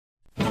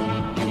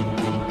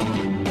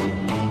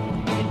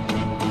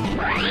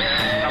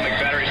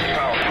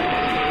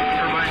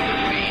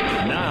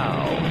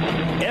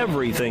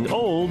Everything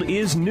old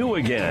is new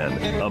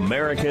again.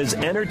 America's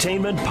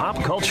entertainment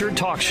pop culture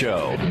talk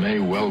show. It may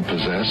well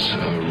possess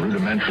a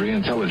rudimentary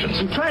intelligence.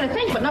 I'm trying to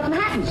think, but nothing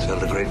happens.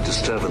 Felt a great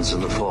disturbance in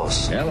the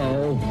force.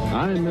 Hello,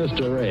 I'm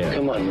Mr. Red.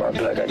 Come on, Mark,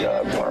 like a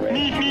job for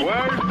me.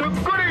 Where's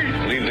the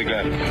goodies? Leave the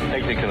gun.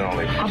 Take the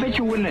cannoli. I bet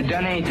you wouldn't have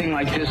done anything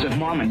like this if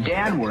Mom and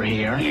Dad were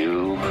here.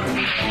 You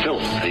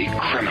filthy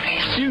criminal.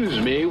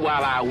 Excuse me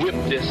while I whip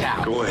this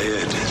out. Go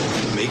ahead.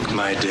 Make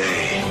my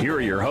day. Here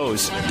are your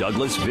hosts,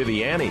 Douglas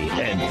Viviani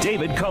and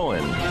David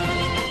Cohen.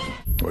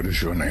 What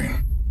is your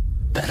name?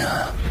 Ben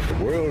Hur.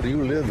 The world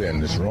you live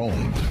in is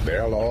Rome.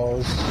 Their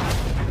laws,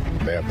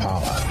 their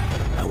power.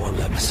 I won't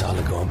let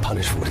Masala go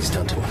unpunished for what he's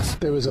done to us.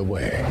 There is a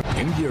way.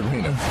 In the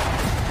arena,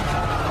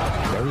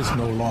 there is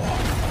no law.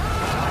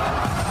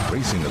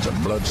 Racing is a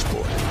blood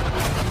sport.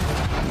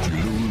 If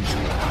you lose,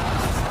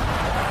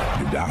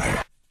 you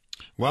die.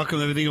 Welcome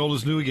to Everything Old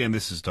is New Again.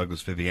 This is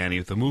Douglas Viviani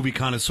with the movie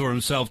connoisseur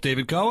himself,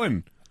 David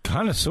Cohen.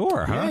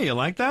 Connoisseur, huh? Yeah, you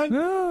like that?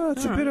 No,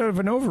 it's a bit of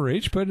an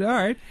overreach, but all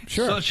right,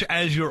 sure. Such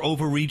as your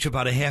overreach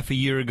about a half a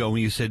year ago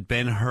when you said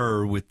Ben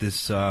Hur with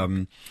this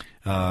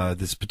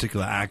this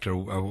particular actor.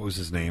 What was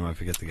his name? I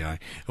forget the guy.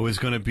 It was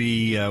going to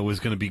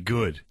be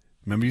good.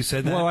 Remember you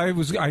said that? Well,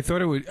 I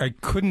thought I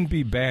couldn't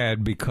be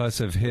bad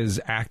because of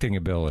his acting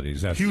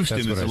abilities. Houston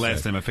that's is the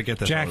last name. name. I forget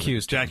that. Jack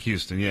Houston. Jack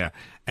Houston, yeah.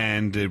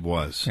 And it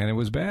was. And it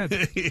was bad.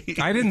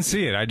 I didn't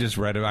see it. I just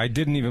read it. I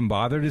didn't even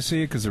bother to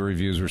see it because the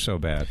reviews were so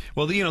bad.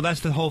 Well,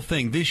 that's the whole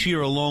thing. This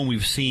year alone,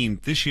 we've seen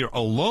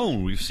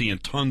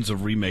tons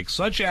of remakes,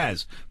 such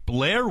as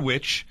Blair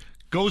Witch,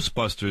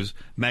 Ghostbusters,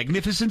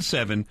 Magnificent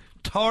Seven,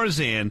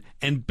 Tarzan,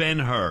 and Ben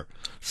Hur.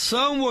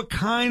 Some were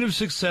kind of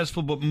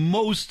successful, but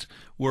most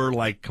were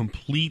like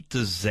complete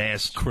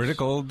disasters.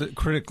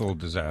 Critical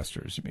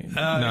disasters, you mean?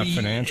 Not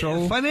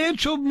financial?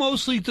 Financial,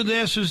 mostly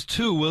disasters,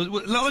 too. Well,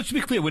 now, let's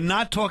be clear. We're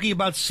not talking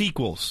about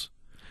sequels.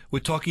 We're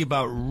talking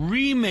about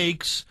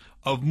remakes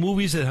of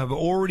movies that have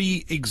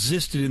already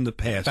existed in the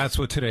past. That's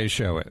what today's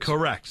show is.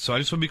 Correct. So I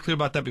just want to be clear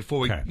about that before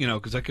we, Okay.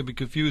 because that could be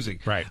confusing.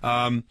 Right.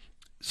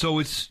 So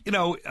it's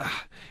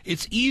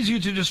easier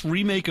to just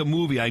remake a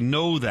movie. I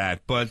know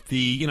that, but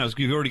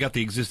you've already got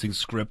the existing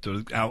script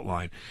or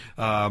outline,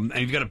 and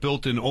you've got a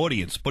built-in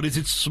audience. But is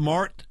it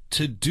smart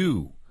to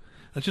do?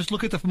 Let's just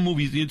look at the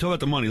movies. You talk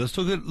about the money. Let's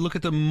look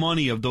at the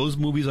money of those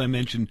movies I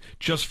mentioned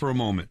just for a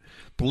moment.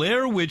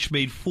 Blair Witch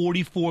made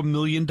 $44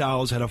 million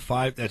out of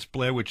 5. That's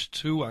Blair Witch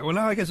 2. Well,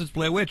 now I guess it's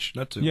Blair Witch,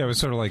 not 2. Yeah, it was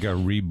sort of like a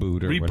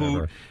reboot or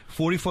whatever.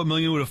 $44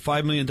 million with a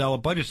 $5 million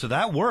budget, so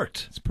that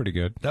worked. It's pretty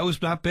good. That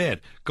was not bad.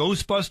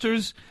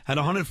 Ghostbusters had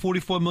a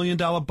 $144 million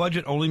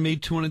budget, only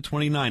made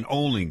 $229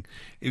 only.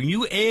 If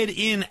you add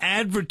in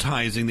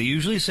advertising, they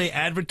usually say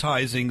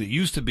advertising that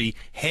used to be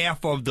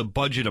half of the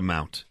budget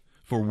amount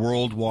for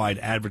worldwide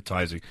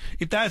advertising.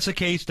 If that's the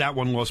case, that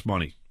one lost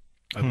money.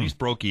 At least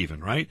broke even,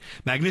 right?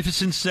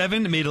 Magnificent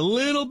Seven made a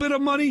little bit of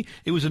money.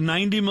 It was a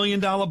 $90 million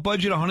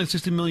budget,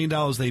 $160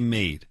 million they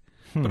made.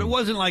 But it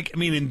wasn't like,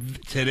 in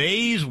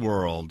today's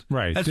world,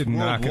 right? That's Didn't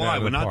knock it out worldwide.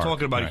 of We're the not park.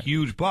 talking about Right.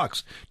 huge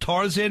bucks.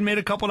 Tarzan made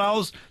a couple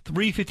dollars,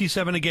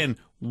 $357 again,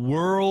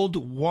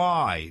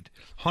 worldwide,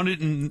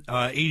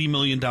 $180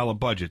 million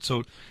budget.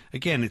 So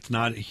again, it's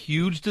not a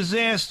huge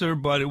disaster,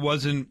 but it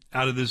wasn't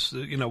out of this,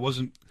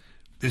 wasn't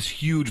this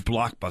huge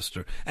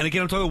blockbuster. And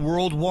again, I'm talking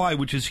worldwide,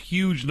 which is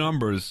huge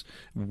numbers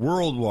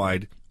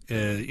worldwide.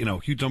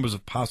 Huge numbers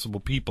of possible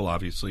people,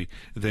 obviously,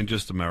 than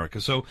just America.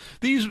 So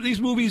these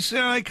movies,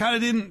 I kind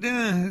of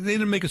they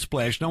didn't make a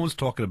splash. No one's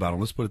talking about them.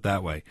 Let's put it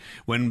that way.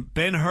 When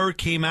Ben Hur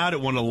came out,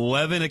 it won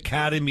 11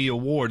 Academy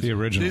Awards. The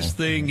original. This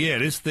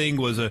thing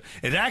was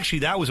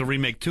that was a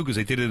remake too, because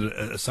they did it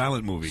a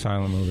silent movie.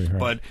 Silent movie, right.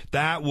 But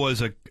that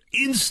was a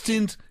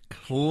instant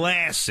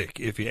classic,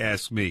 if you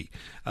ask me.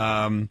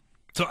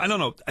 So I don't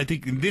know. I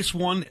think in this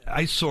one,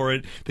 I saw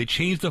it. They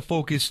changed the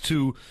focus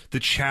to the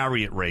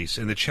chariot race,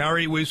 and the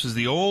chariot race was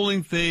the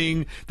only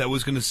thing that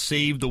was going to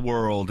save the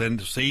world and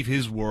save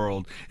his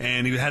world.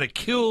 And he had to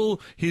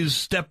kill his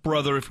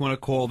stepbrother, if you want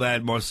to call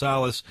that,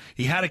 Marsalis.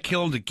 He had to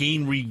kill him to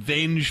gain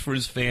revenge for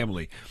his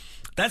family.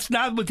 That's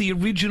not what the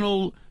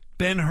original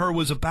Ben Hur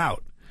was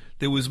about.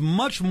 There was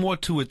much more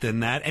to it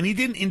than that, and he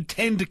didn't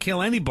intend to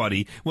kill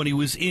anybody when he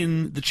was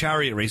in the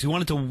chariot race. He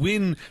wanted to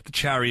win the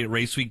chariot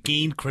race, so he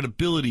gained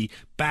credibility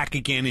back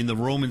again in the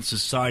Roman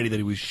society that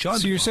he was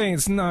shunned. So you're from. saying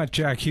it's not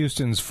Jack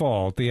Houston's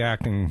fault, the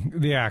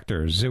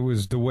actors. It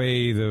was the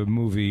way the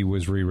movie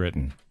was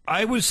rewritten.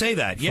 I would say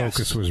that, yes.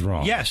 Focus was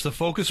wrong. Yes, the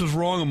focus was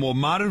wrong. A more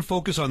modern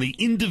focus on the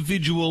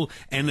individual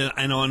and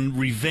on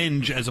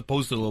revenge, as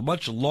opposed to the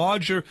much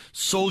larger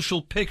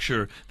social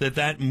picture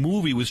that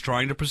movie was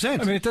trying to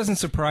present. It doesn't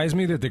surprise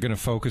me that they're going to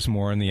focus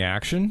more on the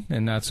action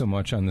and not so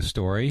much on the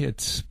story.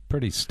 It's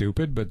pretty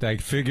stupid, but they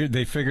figure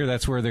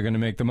that's where they're going to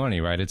make the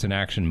money, right? It's an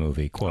action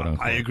movie, quote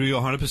unquote. I agree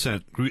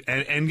 100%.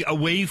 And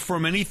away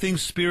from anything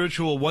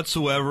spiritual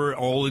whatsoever,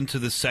 all into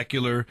the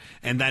secular.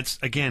 And that's,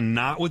 again,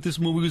 not what this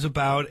movie was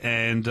about.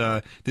 And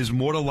there's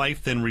more to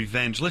life than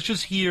revenge. Let's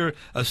just hear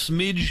a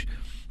smidge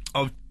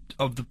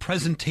of the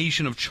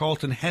presentation of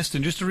Charlton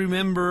Heston, just to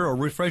remember or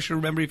refresh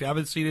your memory if you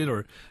haven't seen it,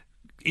 or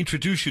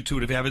introduce you to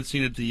it if you haven't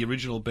seen it. The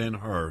original Ben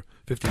Hur,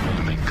 50 minutes.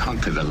 You may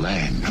conquer the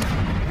land.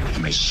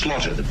 You may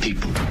slaughter the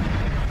people.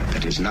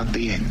 That is not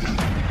the end.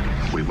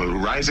 We will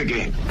rise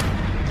again.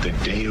 The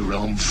day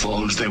Rome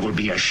falls, there will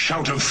be a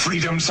shout of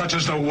freedom such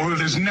as the world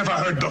has never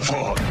heard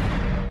before.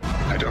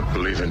 I don't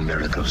believe in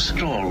miracles.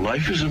 No,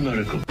 life is a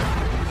miracle.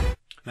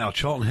 Now,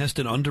 Charlton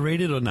Heston,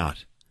 underrated or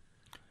not?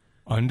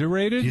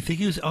 Underrated? Do you think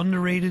he was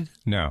underrated?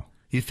 No.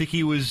 You think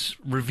he was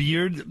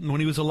revered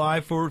when he was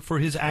alive for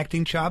his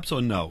acting chops,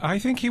 or no? I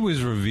think he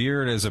was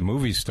revered as a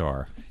movie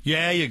star.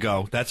 Yeah, there you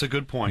go. That's a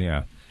good point.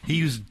 Yeah.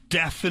 He was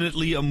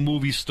definitely a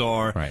movie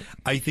star. Right.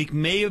 I think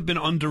may have been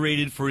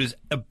underrated for his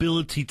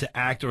ability to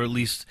act, or at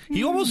least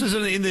he almost is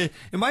in the.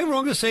 Am I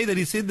wrong to say that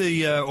he's in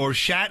the or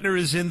Shatner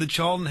is in the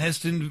Charlton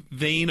Heston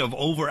vein of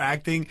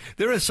overacting?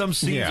 There are some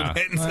scenes of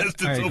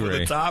Heston's over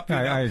the top. You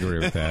know? I agree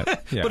with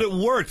that. Yeah. But it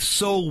worked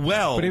so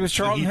well. But he was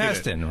Charlton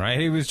Heston, right?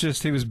 He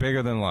was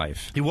bigger than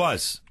life. He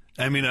was.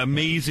 I mean,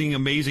 amazing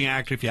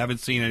actor. If you haven't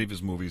seen any of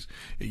his movies,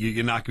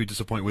 you're not going to be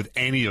disappointed with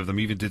any of them.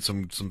 He even did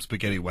some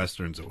spaghetti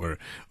westerns that were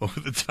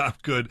over the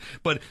top good.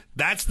 But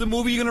that's the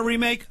movie you're going to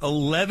remake?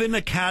 11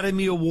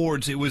 Academy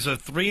Awards. It was a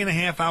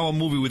 3.5-hour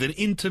movie with an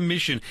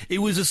intermission. It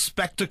was a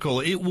spectacle.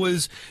 It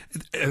was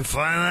a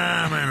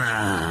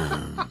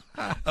phenomenon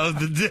of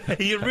the day.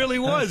 It really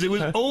was. It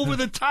was over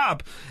the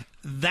top.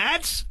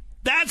 That's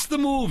the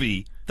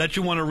movie that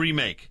you want to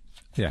remake.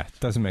 Yeah,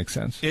 doesn't make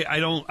sense. I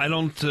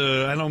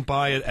don't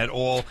buy it at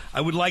all.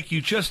 I would like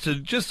you just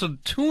to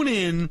tune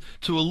in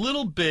to a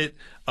little bit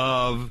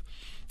of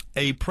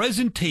a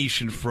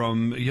presentation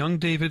from young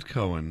David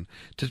Cohen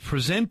to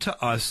present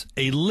to us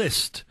a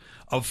list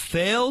of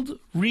failed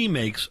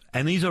remakes,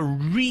 and these are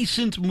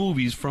recent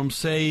movies from,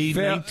 say,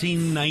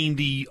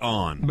 1990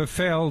 on.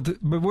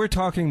 But we're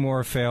talking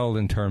more failed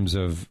in terms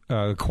of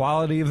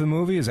quality of the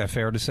movie. Is that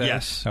fair to say?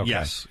 Yes, okay.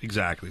 Yes,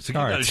 exactly. So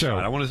give All that right, a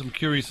shot. I'm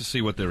curious to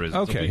see what there is.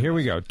 Okay, here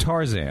we go.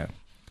 Tarzan,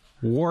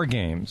 War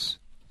Games,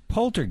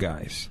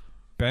 Poltergeist,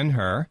 Ben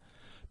Hur,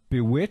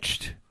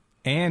 Bewitched,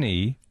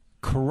 Annie,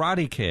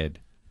 Karate Kid,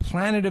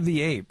 Planet of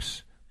the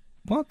Apes.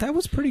 Well, that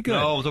was pretty good.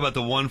 No, it was about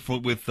the one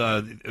with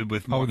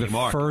Marky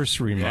Mark. First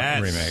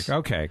remake.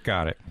 Okay,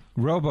 got it.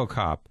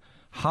 RoboCop,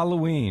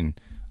 Halloween,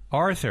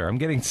 Arthur. I'm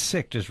getting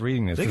sick just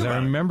reading this because I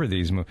remember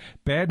these movies.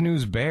 Bad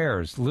News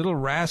Bears, Little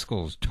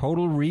Rascals,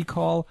 Total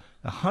Recall,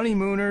 The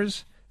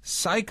Honeymooners,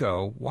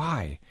 Psycho.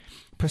 Why?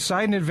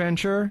 Poseidon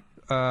Adventure,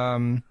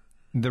 the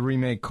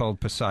remake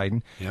called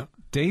Poseidon. Yep.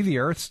 Day the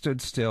Earth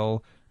Stood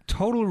Still.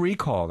 Total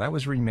Recall, that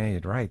was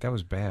remade, right? That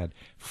was bad.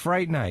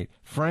 Fright Night,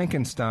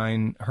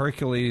 Frankenstein,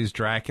 Hercules,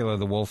 Dracula,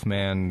 The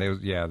Wolfman.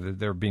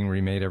 They're being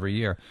remade every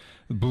year.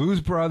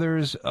 Blues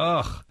Brothers,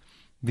 The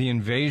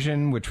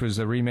Invasion, which was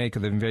a remake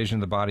of The Invasion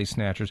of the Body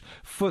Snatchers.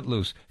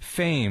 Footloose,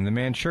 Fame, The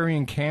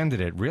Manchurian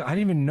Candidate. I didn't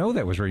even know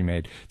that was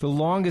remade. The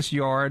Longest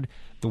Yard,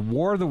 The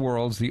War of the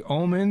Worlds, The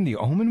Omen. The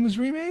Omen was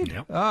remade?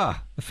 Yep.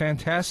 The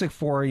Fantastic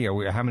Four.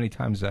 Yeah, how many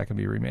times is that going to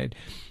be remade?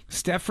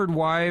 Stepford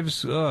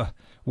Wives,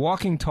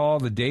 Walking Tall,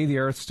 The Day the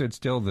Earth Stood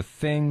Still, The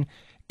Thing,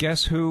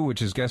 Guess Who,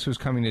 which is Guess Who's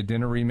Coming to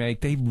Dinner remake.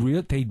 They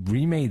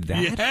remade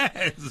that?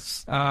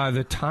 Yes.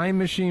 The Time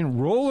Machine,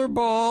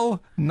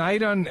 Rollerball,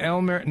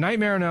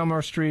 Nightmare on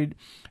Elm Street,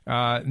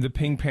 The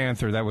Pink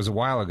Panther. That was a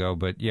while ago,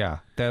 but yeah,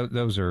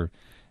 those are.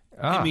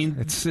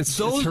 It's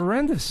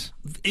horrendous.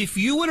 If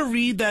you were to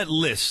read that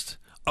list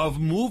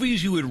of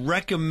movies you would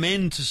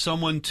recommend to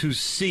someone to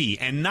see,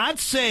 and not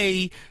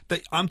say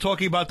that I'm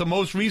talking about the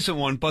most recent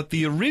one, but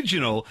the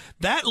original,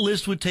 that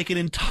list would take an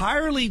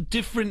entirely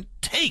different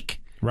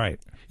take. Right.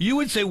 You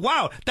would say,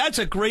 wow, that's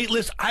a great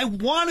list. I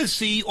want to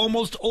see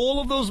almost all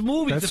of those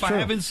movies I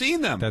haven't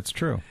seen them. That's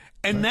true.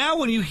 And now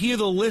when you hear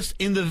the list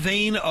in the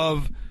vein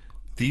of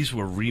these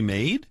were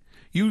remade,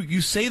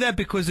 you say that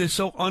because they're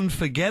so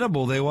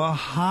unforgettable. They were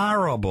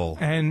horrible.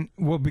 And,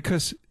 well,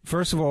 because,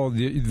 first of all,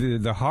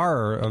 the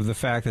horror of the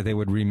fact that they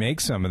would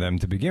remake some of them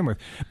to begin with,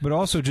 but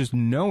also just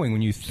knowing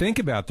when you think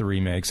about the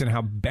remakes and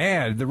how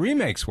bad the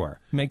remakes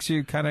were, makes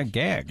you kind of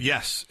gag.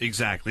 Yes,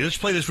 exactly. Let's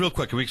play this real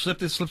quick. Can we slip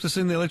this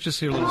in there? Let's just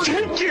hear a little.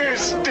 Take your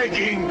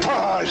stinking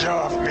paws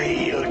off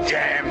me, you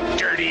damn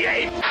dirty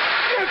ape! It's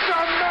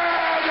a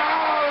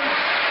madhouse!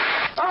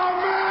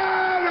 A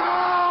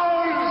madhouse!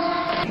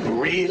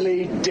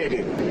 Really did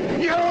it.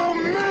 You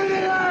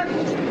maniac!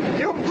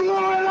 You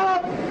blew it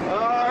up!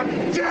 Oh,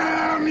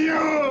 damn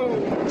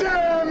you!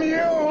 Damn you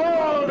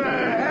all to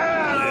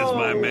hell! There's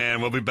my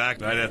man. We'll be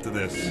back right after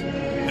this.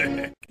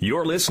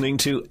 You're listening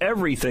to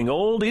Everything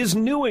Old is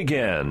New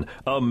Again,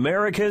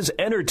 America's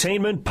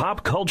entertainment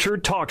pop culture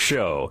talk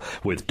show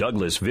with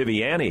Douglas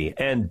Viviani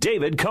and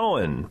David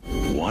Cohen.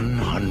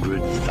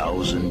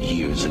 100,000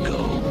 years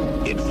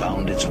ago, it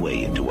found its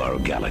way into our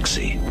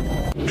galaxy,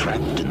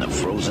 trapped in the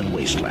frozen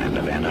wasteland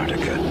of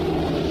Antarctica.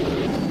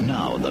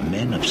 Now the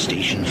men of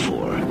Station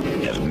 4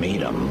 have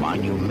made a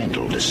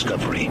monumental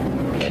discovery.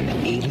 An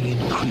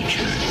alien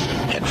creature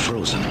had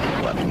frozen,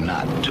 but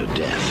not to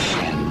death,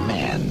 and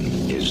man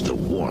is the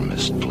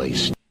warmest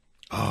place.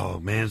 Oh,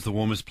 man's the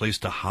warmest place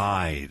to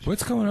hide.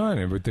 What's going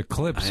on with the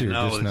clips I here?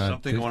 know, Just there's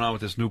something going on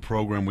with this new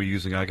program we're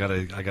using. I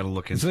gotta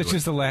look into so it. it's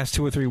just the last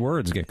 2 or 3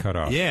 words get cut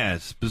off. Yeah,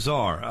 it's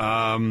bizarre.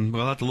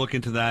 We'll have to look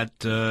into that.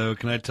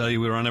 Can I tell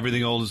you, we're on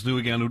Everything Old is New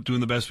Again,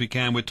 doing the best we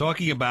can. We're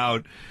talking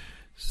about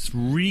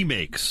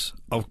remakes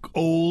of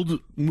old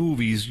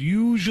movies,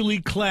 usually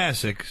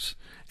classics,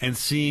 and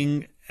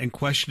seeing and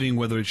questioning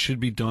whether it should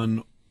be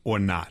done or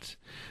not.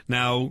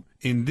 Now,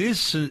 in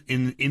this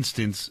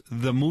instance,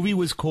 the movie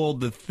was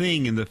called The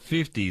Thing in the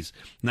 50s,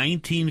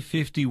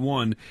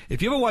 1951.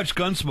 If you ever watched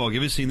Gunsmoke, you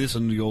ever seen this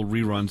on the old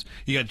reruns?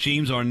 You got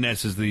James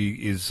Arness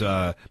is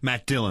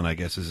Matt Dillon, I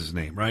guess is his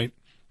name, right?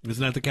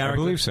 Isn't that the character?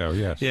 I believe so,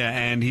 yes. Yeah,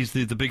 and he's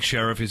the big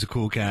sheriff. He's a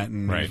cool cat,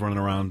 and he's running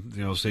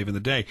around, saving the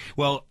day.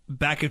 Well,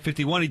 back in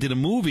 51, he did a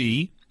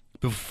movie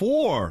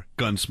before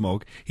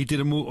Gunsmoke.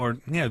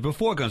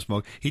 Before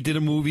Gunsmoke, he did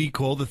a movie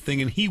called The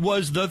Thing, and he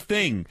was the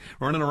Thing,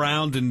 running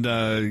around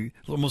and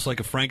almost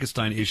like a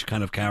Frankenstein-ish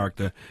kind of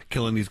character,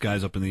 killing these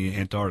guys up in the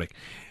Antarctic.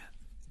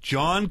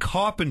 John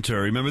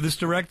Carpenter, remember this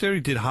director? He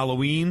did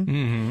Halloween.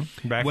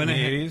 Mm-hmm. Back in the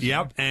 80s.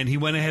 Yep, and he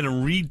went ahead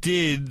and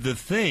redid The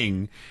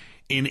Thing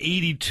in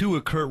 82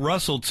 with Kurt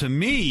Russell. To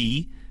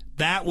me,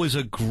 that was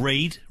a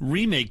great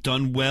remake,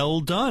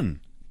 well done.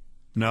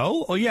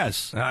 No? Oh,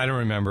 yes. I don't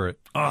remember it.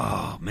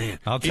 Oh, man.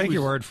 I'll take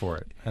your word for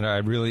it. And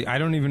I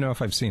don't even know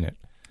if I've seen it.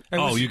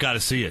 You got to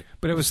see it.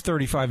 But it was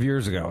 35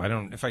 years ago.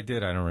 If I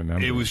did, I don't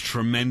remember. It was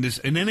tremendous.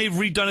 And then they've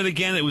redone it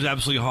again. It was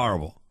absolutely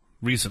horrible.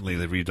 Recently,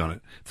 they've redone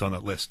it. It's on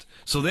that list.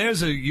 So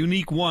there's a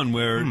unique one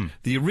where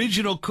the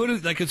original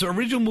it's an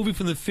original movie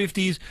from the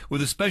 50s where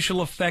the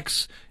special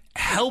effects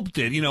helped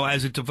it,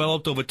 as it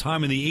developed over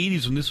time in the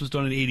 80s when this was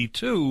done in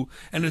 82,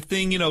 and the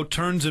thing,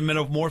 turns and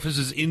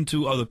metamorphoses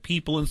into other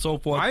people and so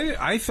forth.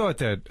 I thought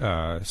that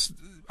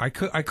I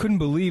couldn't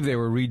believe they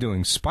were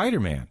redoing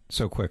Spider-Man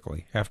so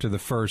quickly after the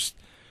first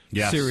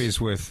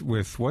series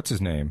with what's his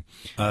name?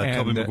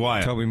 Tobey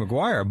Maguire. Tobey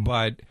Maguire,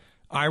 but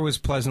I was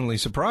pleasantly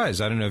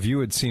surprised. I don't know if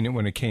you had seen it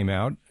when it came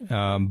out,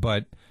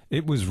 but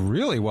it was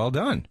really well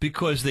done.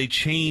 Because they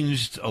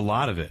changed a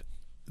lot of it.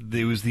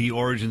 There was the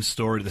origin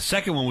story. The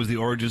second one was the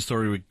origin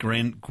story with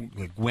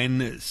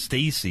Gwen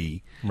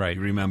Stacy. Right.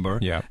 You remember?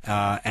 Yeah.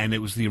 And it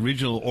was the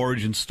original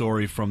origin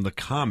story from the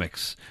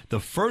comics. The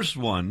first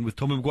one with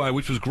Tobey Maguire,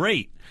 which was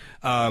great,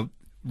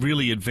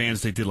 really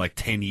advanced. They did like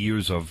 10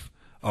 years of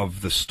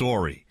the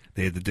story.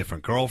 They had the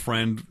different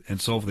girlfriend,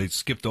 and so they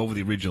skipped over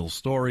the original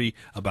story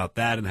about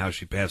that and how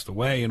she passed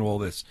away and all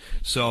this.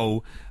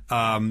 So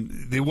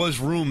there was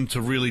room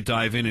to really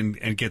dive in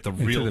and get the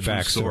real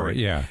true story.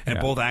 Yeah, and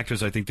both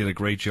actors, I think, did a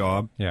great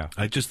job. Yeah.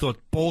 I just thought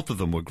both of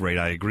them were great.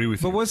 I agree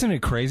with you. But wasn't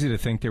it crazy to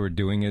think they were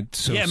doing it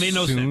so it made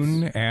no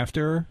soon sense.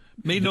 after?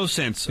 Made no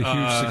sense. The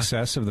huge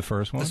success of the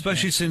first one?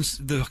 Especially since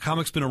the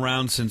comic's been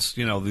around since,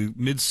 the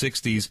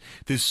mid-'60s.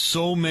 There's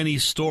so many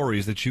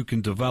stories that you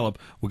can develop.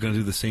 We're going to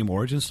do the same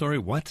origin story?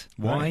 What?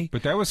 Why? Right.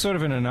 But that was sort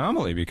of an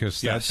anomaly because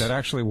that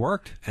actually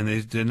worked. And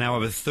they now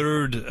have a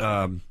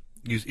third...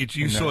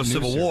 You saw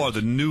Civil War,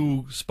 the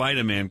new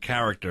Spider-Man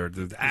character,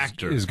 the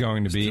actor... is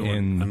going to be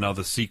in...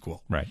 another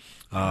sequel. Right.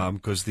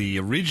 Because the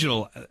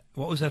original...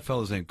 What was that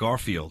fellow's name?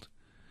 Garfield.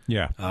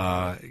 Yeah.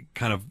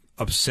 Kind of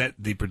upset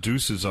the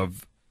producers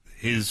of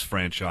his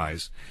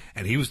franchise,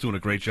 and he was doing a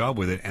great job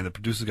with it, and the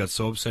producers got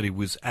so upset. He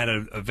was at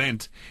an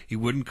event. He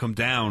wouldn't come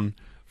down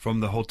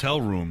from the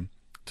hotel room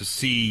to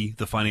see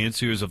the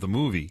financiers of the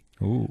movie.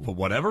 Ooh. For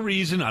whatever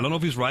reason. I don't know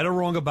if he's right or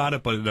wrong about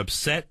it, but it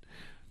upset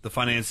the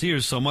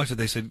financiers so much that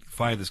they said,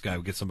 fire this guy,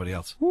 we'll get somebody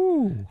else.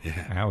 Ooh.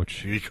 Yeah.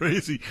 Ouch. Really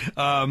crazy.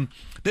 Then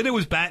it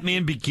was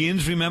Batman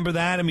Begins, remember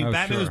that? I mean,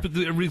 Batman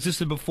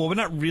existed before, but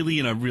not really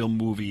in a real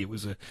movie. It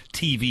was a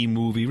TV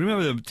movie.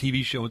 Remember the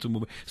TV show? It's a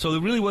movie. So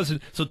there really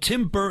wasn't. So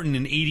Tim Burton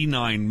in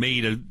 89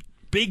 made a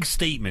big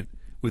statement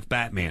with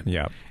Batman.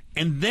 Yeah.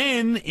 And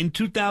then in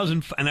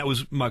 2000, and that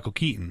was Michael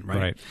Keaton,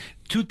 right? Right.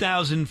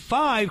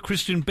 2005,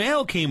 Christian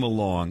Bale came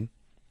along,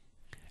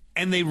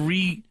 and they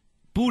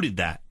rebooted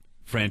that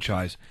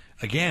franchise.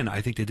 Again,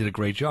 I think they did a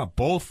great job.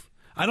 Both,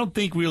 I don't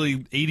think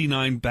really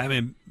 89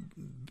 Batman,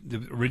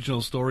 the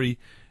original story,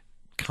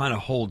 kind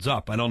of holds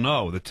up. I don't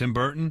know. The Tim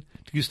Burton,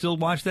 do you still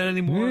watch that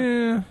anymore?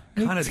 Yeah.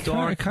 Kind of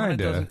dark. Kind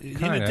of. In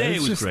the day,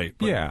 it was great.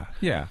 But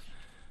yeah.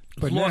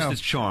 But lost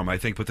its charm, I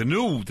think. But the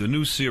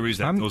new series,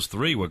 those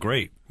three were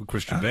great with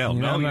Christian Bale.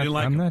 You didn't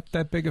like I'm them? not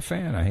that big a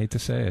fan. I hate to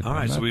say it. All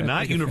right, so we're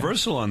not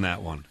universal on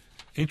that one.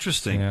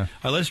 Interesting. Yeah.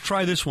 All right, let's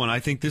try this one. I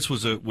think this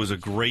was a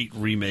great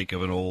remake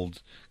of an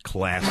old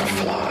classic. A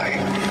fly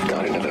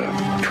got into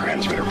the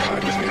transmitter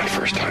pod with me that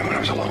first time when I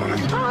was alone.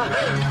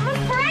 I'm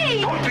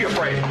afraid. Don't be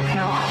afraid.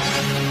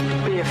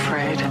 No, be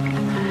afraid.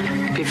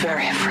 Be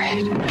very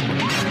afraid.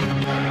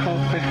 Help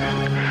me.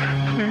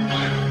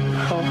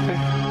 Please, help me.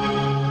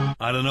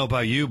 I don't know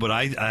about you, but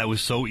I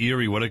was so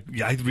eerie.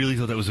 I really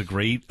thought that was a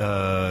great,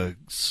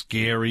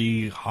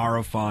 scary,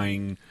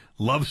 horrifying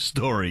love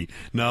story.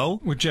 No?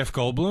 With Jeff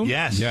Goldblum?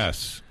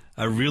 Yes.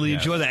 I really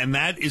enjoy that. And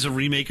that is a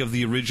remake of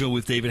the original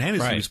with David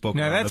Hennessy we spoke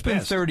now, about. Now, that's been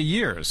 30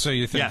 years, so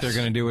you think they're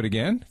going to do it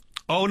again?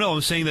 Oh, no,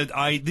 I'm saying that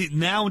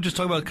now I'm just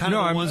talking about kind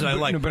of the ones that I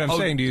like. No, but I'm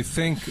saying, do you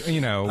think,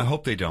 I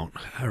hope they don't.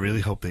 I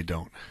really hope they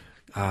don't.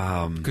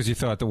 Because you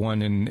thought the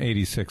one in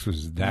 86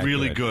 was that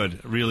really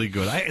good. Really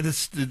good.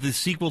 The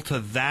sequel to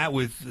that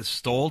with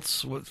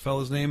Stoltz, what the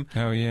fella's name?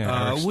 Oh,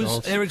 yeah.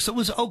 Eric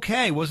was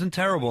okay. Wasn't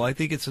terrible. I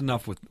think it's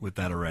enough with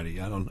that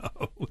already. I don't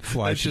know.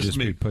 Fly should just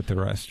be put to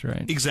rest,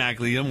 right?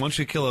 Exactly. And once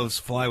you kill a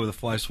fly with a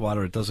fly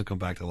swatter, it doesn't come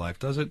back to life,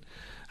 does it?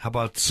 How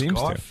about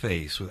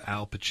Scarface with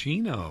Al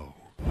Pacino?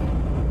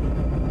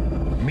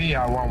 Me,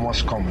 I want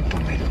what's coming to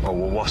me. Oh,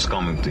 well, what's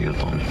coming to you,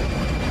 Tony?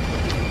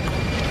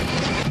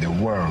 The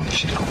world,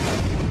 Chico.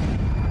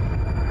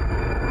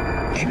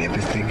 And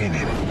everything in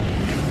it.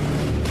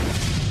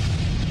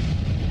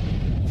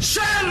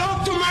 Say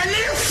hello to my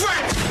little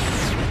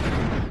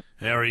friend!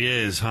 There he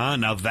is, huh?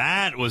 Now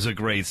that was a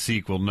great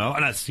sequel. No,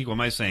 not sequel,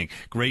 am I saying?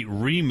 Great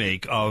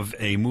remake of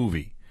a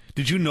movie.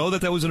 Did you know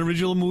that was an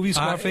original movie,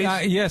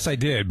 Scarface? Yes, I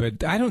did, but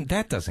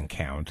that doesn't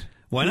count.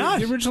 Why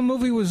not? The original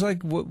movie was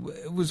it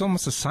was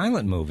almost a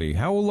silent movie.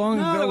 How long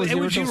ago was the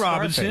original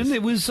Scarface? Robinson.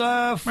 It was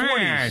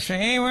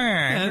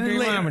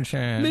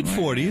 40s.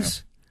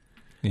 Mid-40s.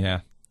 Yeah.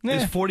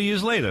 It's 40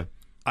 years later.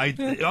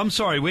 I'm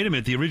sorry, wait a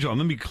minute. The original,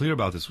 let me be clear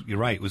about this. You're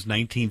right. It was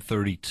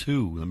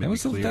 1932. Let me be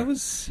clear. That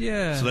was,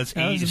 yeah. So that's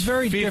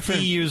very 50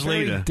 different, years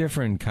later. Very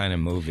different kind of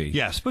movie.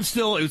 Yes, but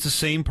still, it was the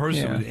same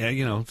person.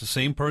 Yeah. It's the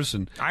same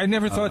person. I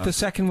never thought the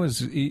second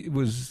was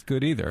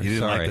good either. You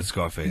didn't like the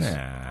Scarface?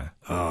 Nah.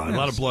 A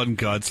lot of blood and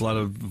guts, a lot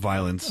of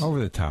violence. Over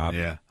the top.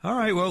 Yeah. All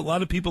right, well, a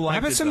lot of people like it. How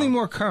about something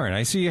more current?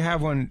 I see you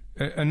have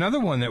another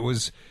one that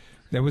was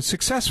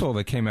successful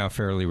that came out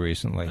fairly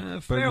recently.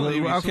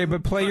 Okay,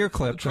 but play your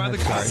clip. Try the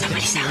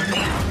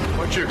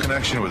What's your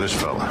connection with this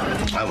fella?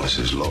 I was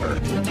his lawyer.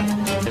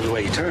 Every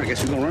way you turn, I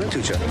guess we're going to run into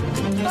each other.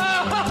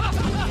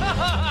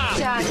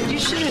 Dad, you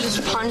should have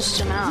just punched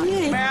him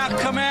out.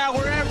 Come out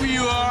wherever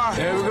you are.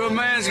 Every good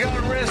man's got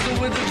to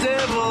wrestle with the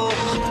devil.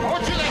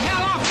 Won't you the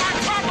hell off my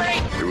property?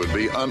 It would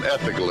be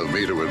unethical of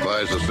me to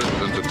advise a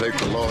citizen to take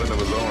the law into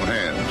his own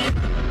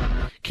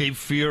hands. Cape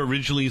Fear,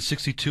 originally in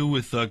 1962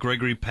 with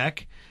Gregory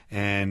Peck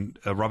and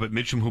Robert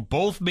Mitchum, who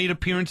both made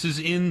appearances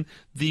in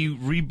the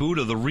reboot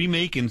or the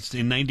remake in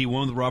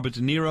 1991 with Robert De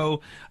Niro.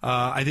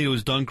 I think it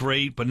was done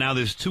great, but now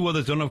there's two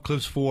others I don't have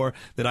clips for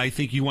that I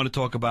think you want to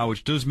talk about,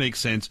 which does make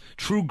sense.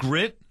 True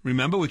Grit,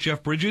 remember, with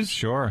Jeff Bridges?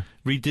 Sure.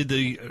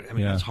 Redid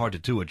that's hard to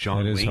do with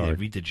John Wayne. Hard.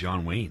 They redid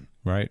John Wayne.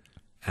 Right.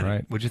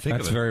 And what'd you think of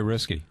it? That's very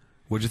risky.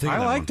 What'd you think of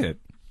that? I liked it.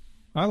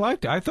 I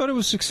liked it. I thought it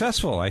was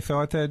successful. I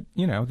thought that,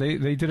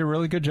 they did a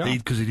really good job.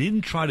 Because he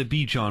didn't try to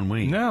be John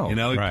Wayne. No. He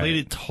played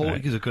it totally,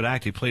 he's a good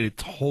actor. He played it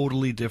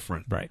totally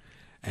different. Right.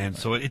 And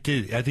so it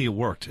did. I think it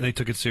worked. And they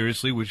took it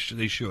seriously, which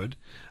they should.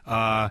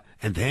 And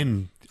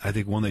then I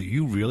think one that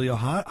you really are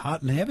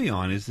hot and heavy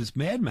on is this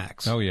Mad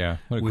Max. Oh, yeah.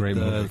 What a great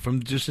movie.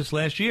 From just this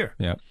last year.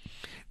 Yeah.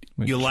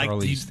 Do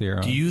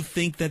you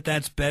think that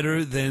that's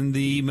better than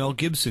the Mel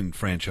Gibson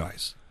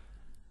franchise?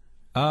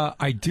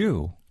 I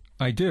do.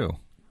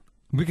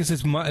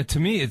 Because to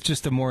me, it's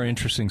just a more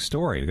interesting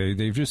story. They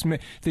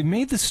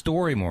made the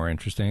story more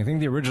interesting. I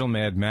think the original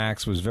Mad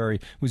Max was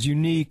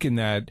unique in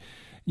that,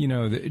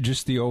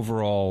 just the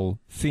overall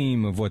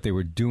theme of what they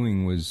were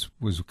doing was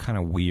kind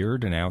of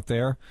weird and out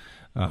there.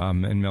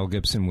 And Mel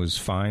Gibson was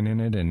fine in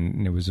it,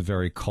 and it was a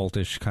very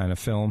cultish kind of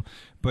film.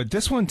 But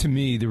this one, to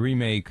me, the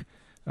remake,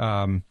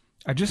 I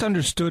just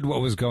understood what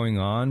was going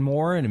on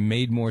more, and it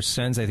made more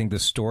sense. I think the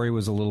story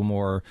was a little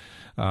more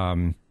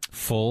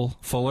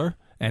fuller.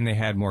 And they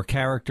had more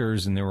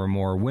characters, and there were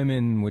more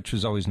women, which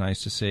was always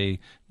nice to see.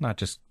 Not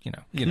just, you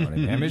know what I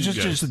mean. I mean,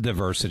 just the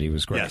diversity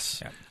was great. Yes.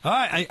 Yeah. All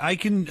right, I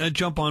can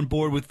jump on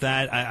board with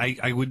that.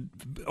 I would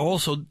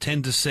also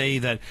tend to say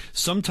that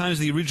sometimes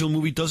the original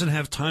movie doesn't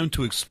have time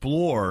to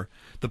explore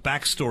the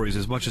backstories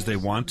as much as they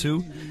want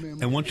to.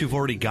 And once you've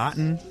already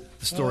gotten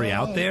the story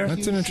out there,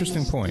 that's an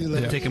interesting point.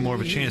 They're taking more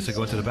of a chance to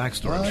go into the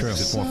backstory. True.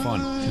 It's more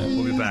fun. Yeah.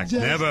 We'll be back.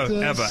 Never,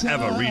 ever,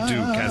 ever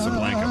redo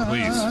Casablanca,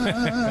 please.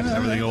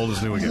 Everything old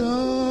is new again.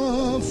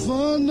 The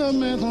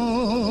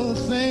fundamental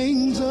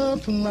things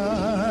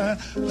apply.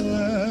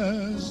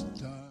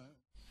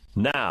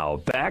 Now,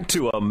 back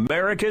to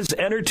America's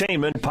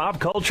entertainment pop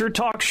culture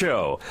talk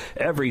show.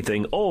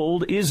 Everything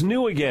old is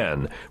new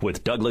again,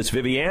 with Douglas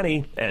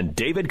Viviani and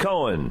David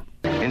Cohen.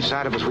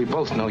 Inside of us, we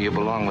both know you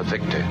belong with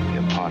Victor.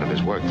 You're part of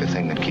his work, the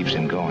thing that keeps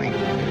him going.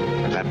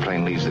 If that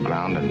plane leaves the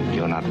ground and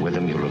you're not with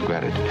him, you'll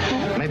regret it.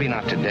 Maybe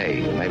not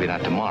today, maybe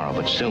not tomorrow,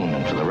 but soon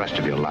and for the rest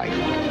of your life.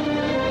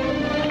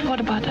 But what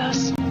about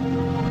us?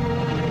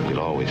 We'll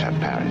always have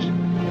Paris.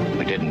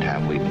 We didn't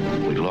have. We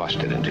lost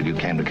it until you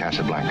came to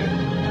Casablanca.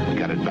 We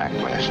got it back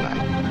last night.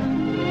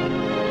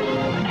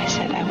 When I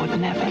said I would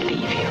never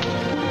leave you.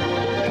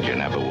 And you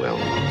never will.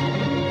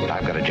 But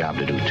I've got a job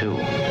to do, too.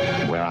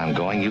 Where I'm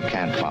going, you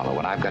can't follow.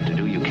 What I've got to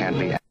do, you can't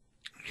be.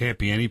 Can't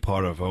be any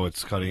part of,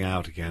 it's cutting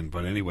out again.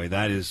 But anyway,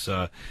 that is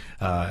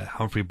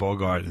Humphrey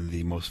Bogart in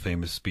the most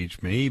famous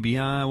speech, maybe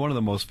one of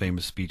the most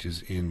famous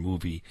speeches in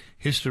movie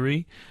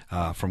history,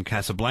 from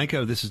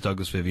Casablanca. This is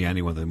Douglas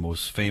Viviani, one of the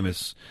most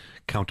famous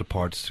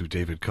counterparts to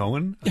David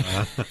Cohen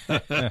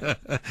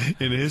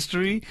in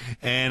history.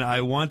 And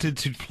I wanted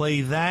to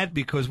play that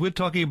because we're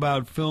talking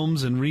about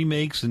films and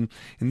remakes, and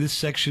in this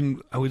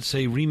section, I would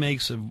say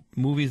remakes of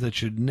movies that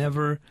should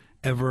never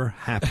ever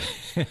happen.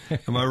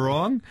 Am I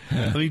wrong?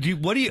 I mean,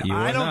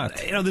 I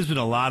don't. You know, there's been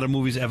a lot of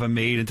movies ever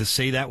made, and to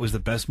say that was the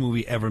best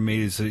movie ever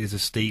made is a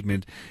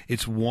statement.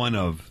 It's one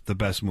of the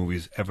best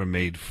movies ever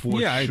made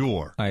for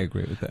sure. I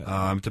agree with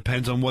that. It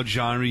depends on what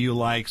genre you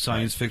like,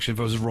 science fiction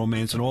versus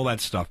romance, and all that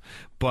stuff.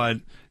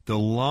 But the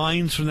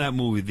lines from that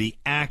movie, the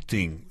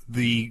acting,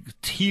 the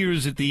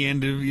tears at the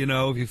end of,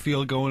 if you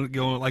feel going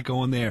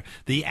there,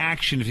 the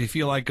action if you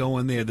feel like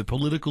going there, the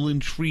political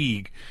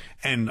intrigue,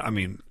 and I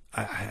mean.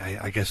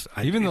 I guess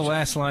even the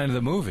last line of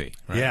the movie.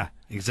 Right? Yeah,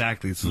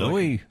 exactly. It's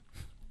Louis,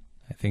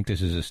 I think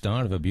this is a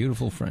start of a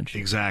beautiful friendship.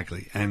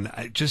 Exactly, and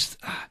I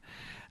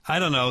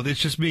don't know. It's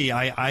just me.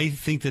 I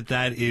think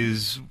that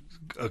is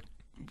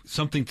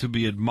something to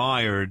be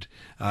admired,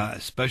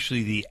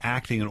 especially the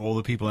acting and all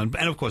the people, and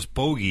of course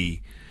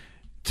Bogey.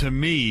 To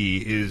me,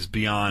 is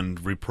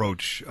beyond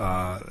reproach.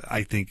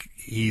 I think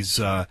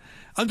he's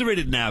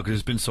underrated now because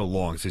it's been so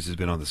long since he's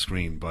been on the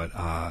screen. But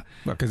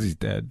because he's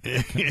dead,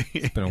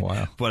 it's been a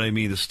while. But I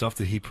mean, the stuff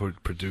that he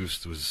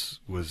produced was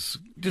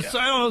just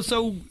I don't know,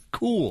 so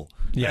cool.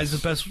 Yes.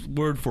 That's the best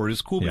word for it.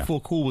 It's cool before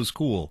cool was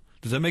cool.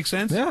 Does that make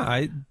sense? Yeah,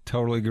 I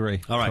totally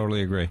agree. All right,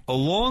 totally agree.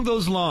 Along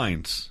those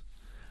lines,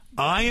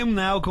 I am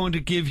now going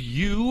to give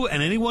you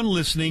and anyone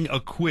listening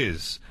a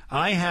quiz.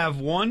 I have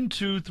 1,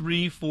 2,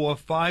 3, 4,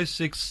 5,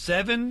 6,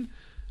 7,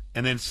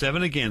 and then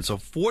 7 again. So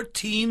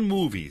 14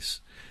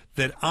 movies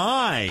that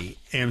I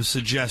am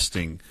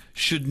suggesting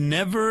should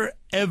never,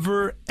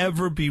 ever,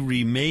 ever be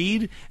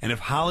remade. And if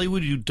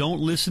Hollywood, you don't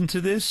listen to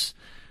this,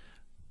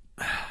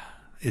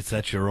 it's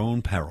at your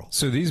own peril.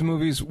 So these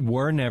movies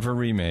were never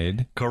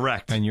remade.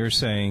 Correct. And you're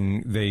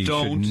saying they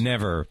should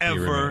never be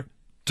remade.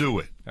 Do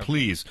it,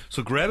 please.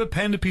 So grab a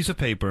pen and a piece of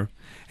paper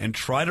and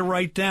try to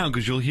write down,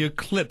 because you'll hear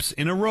clips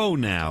in a row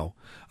now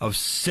of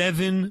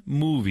 7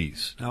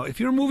 movies. Now, if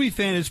you're a movie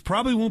fan, it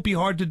probably won't be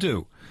hard to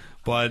do.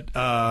 But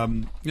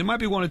there might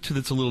be 1 or 2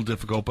 that's a little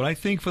difficult. But I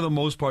think for the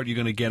most part, you're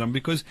going to get them,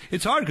 because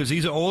it's hard, because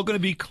these are all going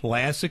to be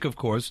classic, of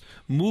course,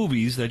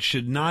 movies that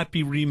should not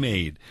be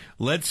remade.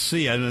 Let's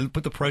see. I'm going to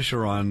put the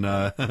pressure on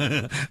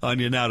on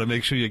you now to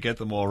make sure you get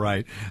them all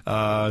right.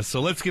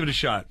 So let's give it a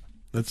shot.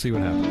 Let's see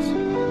what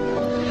happens.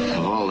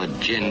 The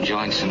gin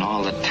joints in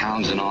all the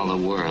towns in all the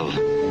world.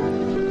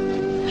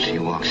 She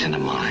walks into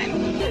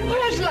mine.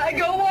 Where shall I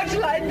go? What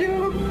shall I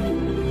do?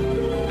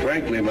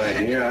 Frankly, my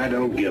dear, I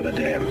don't give a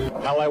damn.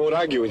 Hell, I won't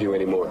argue with you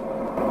anymore.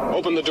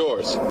 Open the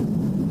doors.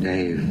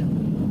 Dave,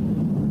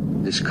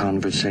 this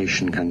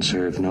conversation can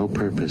serve no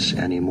purpose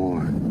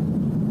anymore.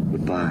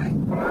 Goodbye.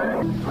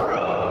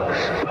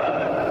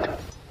 Rosebud.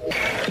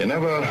 You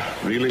never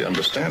really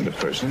understand a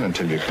person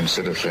until you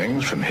consider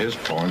things from his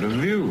point of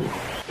view.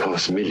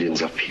 Those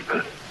millions of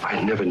people.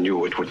 I never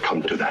knew it would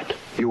come to that.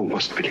 You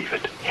must believe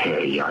it.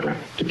 Hey, Yada,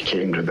 it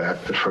came to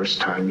that the first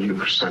time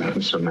you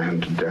sentenced a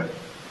man to death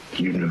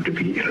you knew to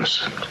be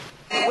innocent.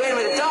 Wait a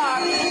minute,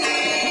 Doc.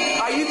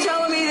 Are you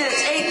telling me that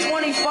it's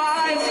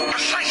 8:25?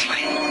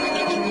 Precisely.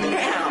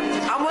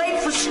 Damn, I'm late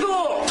for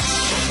school.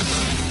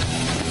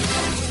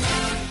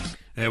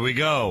 There we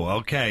go.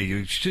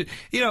 Okay.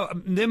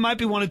 There might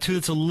be 1 or 2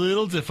 that's a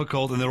little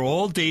difficult, and they're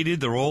all dated.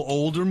 They're all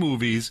older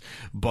movies,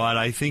 but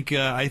I think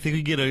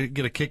we get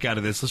a kick out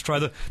of this. Let's try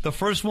the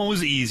first one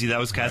was easy. That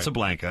was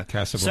Casablanca. Right.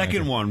 Casablanca.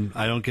 Second one,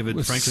 I don't give it.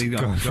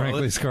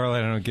 Frankly,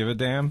 Scarlett, I don't give a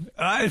damn.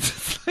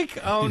 It's like,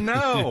 oh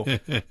no,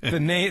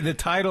 the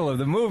title of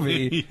the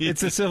movie.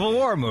 It's a Civil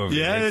War movie.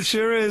 Yeah, it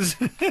sure is.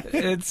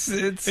 It's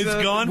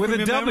gone with from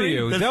a your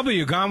W. memory?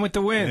 W, Gone with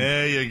the Wind.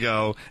 There you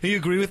go. You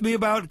agree with me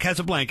about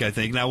Casablanca? I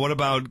think. Now, what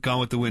about Gone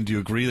with the Wind? Do you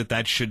agree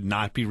that should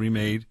not be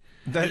remade?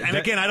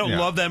 Again, I don't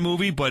love that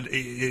movie, but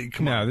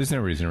come on. No, there's no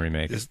reason to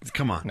remake it.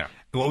 Come on. No.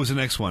 What was the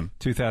next one?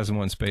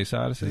 2001: Space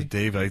Odyssey.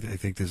 Dave, I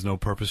think there's no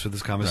purpose for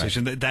this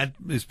conversation. Right. That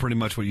is pretty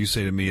much what you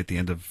say to me at the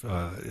end of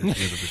the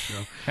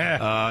show.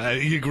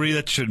 You agree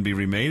that shouldn't be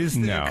remade?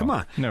 No. Come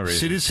on. No reason.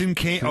 Citizen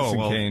Kane.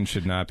 Kane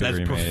should not be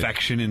remade. That's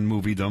perfection in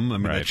moviedom. I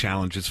mean, that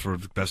challenges for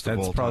best of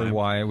all time. That's probably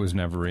why it was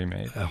never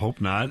remade. I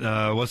hope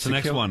not. What's the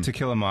next one? To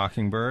Kill a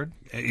Mockingbird.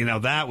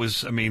 That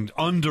was,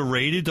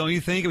 underrated, don't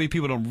you think? I mean,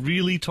 people don't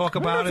really talk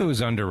about it. I don't know if it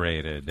was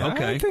underrated.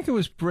 Okay. I think it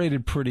was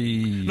rated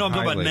pretty No, I'm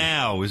talking highly. about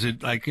now. Is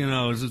it like,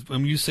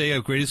 when you say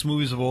greatest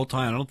movies of all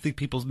time, I don't think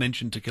people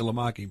mention To Kill a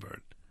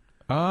Mockingbird.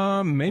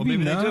 Maybe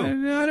not. They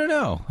do. I don't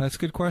know. That's a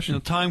good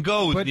question. Time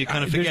goes, but and you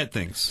kind of forget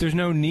things. There's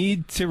no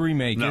need to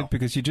remake it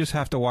because you just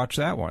have to watch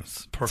that one.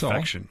 It's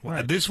perfection.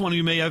 Right. This one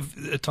you may have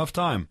a tough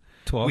time.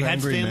 12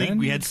 Angry Men?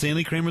 We had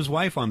Stanley Kramer's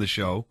wife on the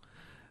show,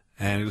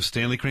 and it was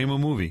Stanley Kramer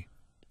movie.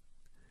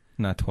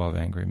 Not 12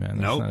 Angry Men.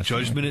 Nope,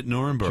 Judgment at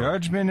Nuremberg.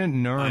 Judgment at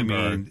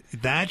Nuremberg.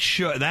 I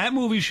mean, that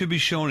movie should be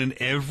shown in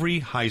every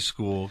high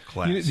school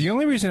class. You know, the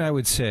only reason I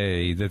would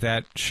say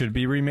that should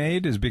be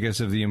remade is because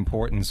of the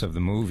importance of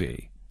the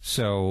movie.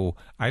 So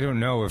I don't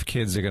know if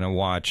kids are going to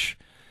watch...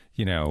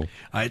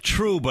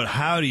 True, but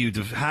how do you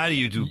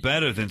do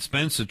better than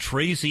Spencer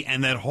Tracy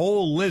and that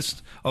whole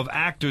list of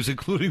actors,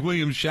 including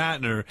William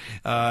Shatner,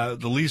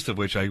 the least of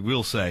which I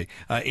will say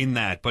in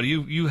that. But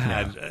you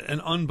had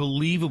an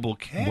unbelievable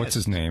cast. What's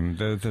his name?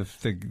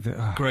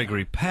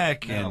 Gregory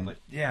Peck.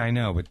 I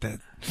know, but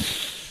that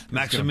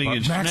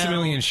Maximilian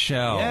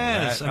Schell.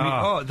 Yes,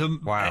 wow,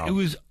 it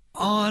was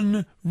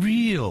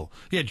unreal.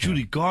 Yeah,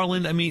 Judy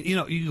Garland. I mean,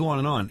 you go on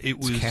and on. It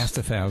was cast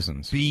of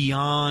thousands,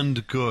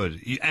 beyond good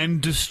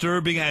and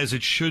disturbing as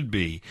it should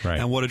be.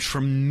 Right. And what a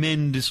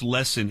tremendous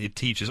lesson it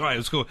teaches. All right,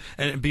 let's go.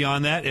 And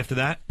beyond that, after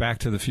that, Back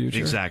to the Future.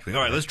 Exactly. All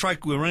right, let's try.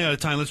 We're running out of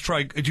time. Let's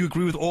try. Do you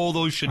agree with all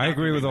those? I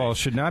agree with all.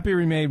 Should not be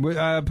remade. Put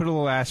a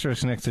little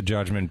asterisk next to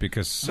Judgment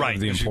because of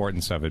the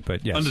importance of it.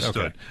 But yes,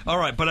 understood. Okay. All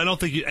right, but I don't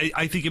think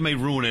I think it may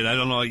ruin it. I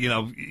don't know.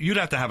 You'd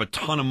have to have a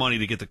ton of money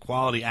to get the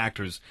quality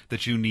actors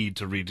that you need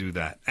to redo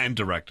that, and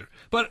director.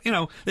 But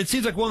it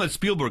seems like one that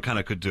Spielberg kind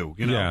of could do.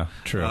 Yeah,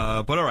 true.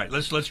 But all right,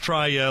 let's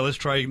try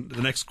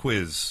the next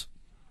quiz.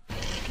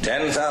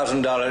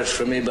 $10,000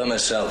 for me by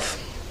myself.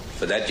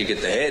 For that you get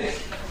the head,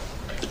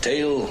 the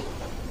tail,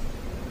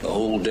 the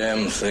whole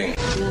damn thing.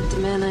 Not the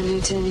man I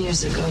knew 10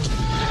 years ago.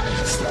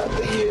 It's not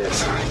the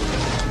years,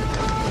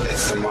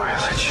 it's the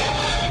mileage.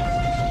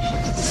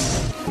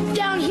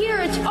 Down here,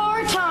 it's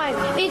our time.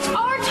 It's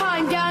our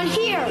time down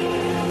here.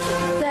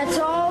 That's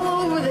all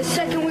over the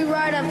second we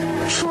ride up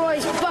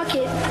Troy's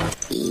bucket.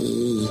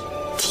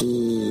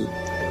 E.T.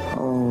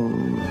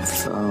 home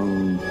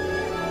phone.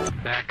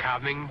 They're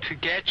coming to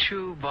get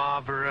you,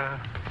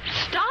 Barbara.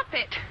 Stop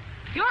it.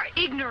 You're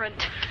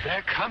ignorant.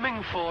 They're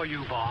coming for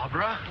you,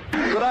 Barbara.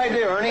 Good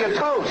idea, Ernie. A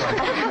toast.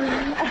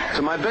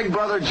 To my big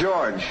brother,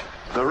 George,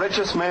 the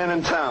richest man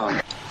in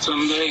town.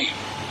 Someday,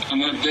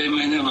 and that day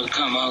may never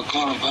come, I'll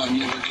call upon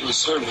you to do a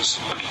service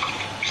for me.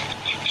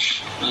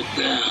 But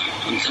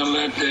until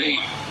that day,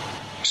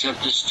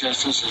 accept this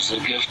justice as a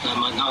gift on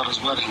my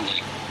daughter's wedding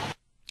day.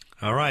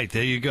 All right,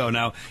 there you go.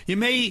 Now, you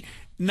may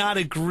not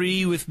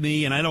agree with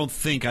me, and I don't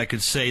think I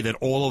could say that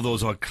all of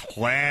those are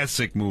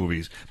classic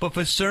movies, but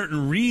for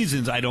certain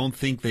reasons, I don't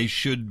think they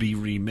should be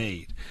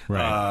remade.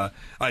 Right. All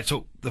right,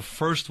 so the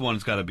first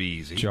one's got to be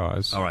easy.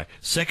 Jaws. All right.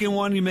 Second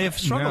one, you may have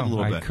struggled a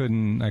little bit.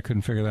 I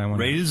couldn't figure that one out.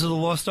 Raiders of the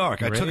Lost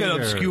Ark. I took an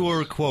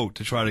obscure quote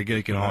to try to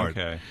get it hard.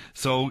 Okay.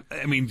 So,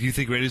 I mean, do you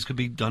think Raiders could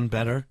be done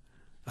better?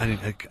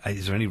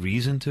 Is there any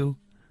reason to?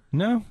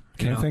 No,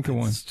 can't think of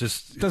one.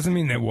 Just doesn't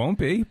mean there won't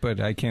be, but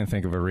I can't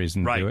think of a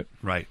reason to do it.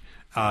 Right.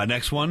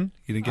 Next one,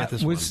 you didn't get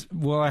this one.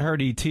 Well, I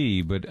heard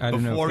E.T., but I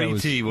don't know if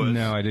that E.T. was.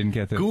 No, I didn't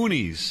get that.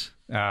 Goonies.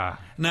 Now,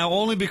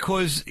 only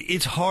because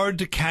it's hard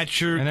to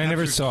capture. And I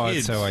never saw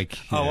kids. it, so I.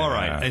 Oh, all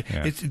right.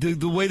 Yeah. It's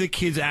the way the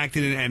kids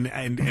acted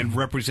and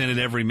represented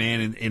every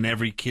man in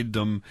every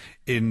kiddom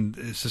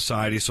in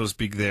society, so to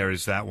speak. There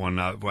is that one.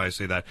 Why I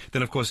say that.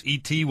 Then, of course,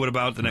 E.T. What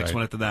about the next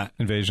one after that?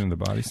 Invasion of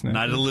the Body Snatchers.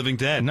 Night of the Living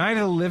Dead. Night of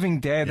the Living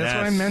Dead. That's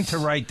what I meant to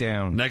write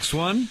down. Next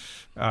one.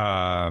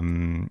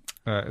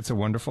 It's a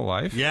Wonderful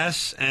Life.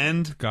 Yes,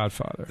 and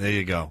Godfather. There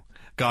you go.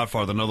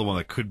 Godfather, another one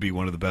that could be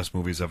one of the best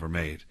movies ever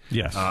made.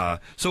 Yes.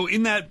 So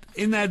in that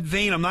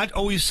vein, I'm not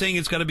always saying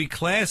it's got to be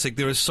classic.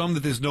 There are some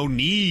that there's no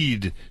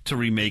need to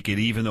remake it,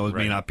 even though it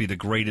may not be the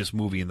greatest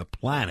movie in the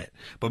planet.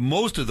 But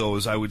most of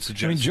those, I would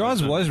suggest. I mean,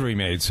 Jaws was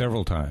remade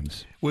several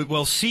times.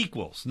 Well,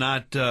 sequels,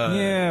 not.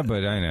 Yeah,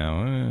 but I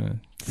know.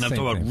 I'm talking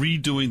about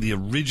redoing the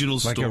original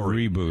story, like a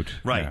reboot.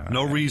 Right? Yeah,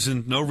 no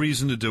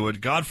reason to do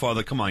it.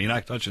 Godfather, come on, you're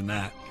not touching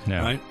that.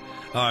 No. Right?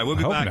 All right, we'll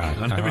be back.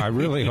 I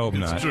really hope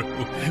not. It's true.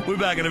 We'll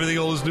be back on Everything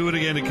Old is New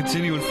again to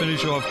continue and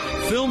finish off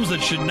films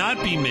that should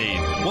not be made.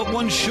 What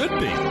one should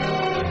be.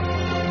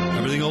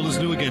 Everything Old is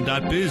New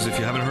again.biz. If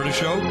you haven't heard a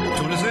show,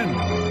 tune us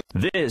in.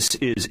 This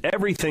is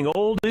Everything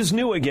Old is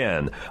New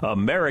Again,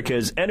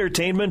 America's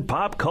entertainment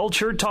pop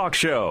culture talk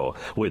show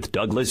with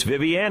Douglas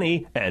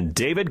Viviani and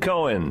David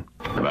Cohen.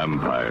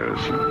 Vampires,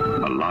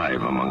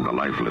 alive among the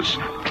lifeless,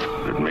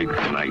 that make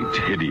the night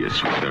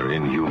hideous with their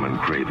inhuman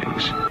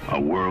cravings. A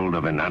world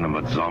of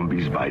inanimate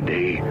zombies by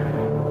day,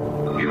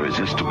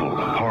 irresistible,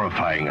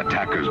 horrifying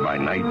attackers by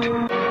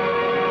night.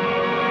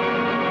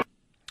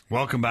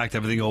 Welcome back to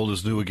Everything Old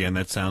is New Again.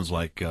 That sounds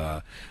like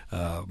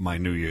my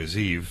New Year's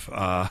Eve.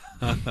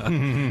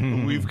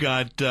 We've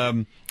got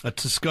a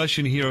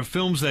discussion here of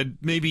films that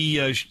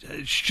maybe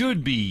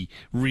should be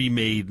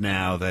remade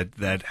now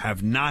that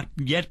have not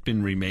yet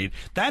been remade.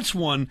 That's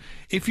one.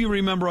 If you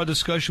remember our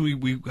discussion,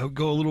 we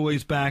go a little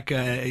ways back.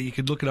 You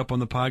could look it up on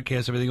the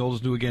podcast,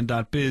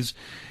 everythingoldisnewagain.biz.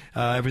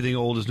 Everything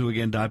Old is New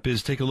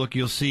Again.biz. Take a look.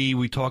 You'll see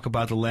we talk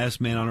about The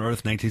Last Man on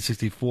Earth,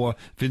 1964.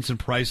 Vincent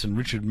Price and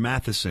Richard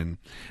Matheson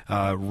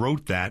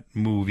wrote that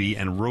movie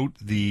and wrote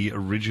the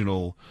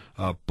original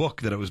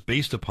book that it was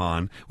based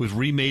upon. It was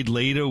remade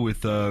later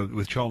with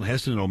Charlton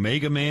Heston and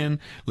Omega Man.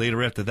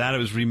 Later after that, it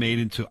was remade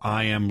into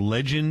I Am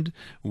Legend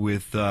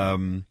with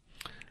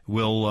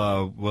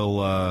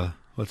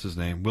what's his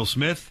name? Will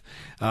Smith.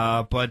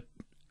 But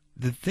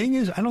the thing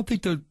is, I don't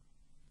think the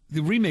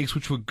remakes,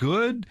 which were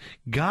good,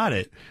 got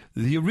it.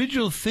 The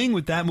original thing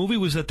with that movie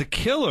was that the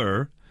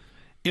killer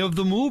of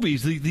the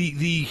movies,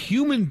 the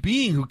human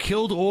being who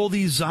killed all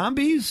these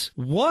zombies,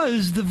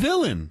 was the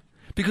villain.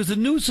 Because the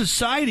new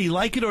society,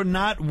 like it or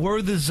not,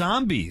 were the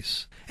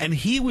zombies. And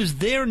he was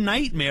their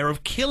nightmare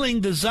of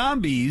killing the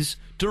zombies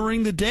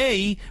during the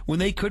day when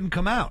they couldn't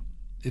come out,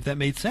 if that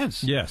made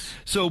sense. Yes.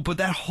 So, but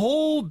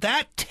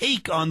that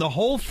take on the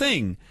whole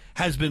thing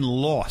has been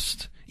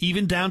lost.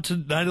 Even down to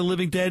Night of the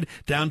Living Dead,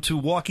 down to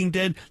Walking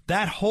Dead,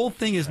 that whole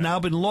thing has now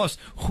been lost.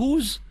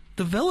 Who's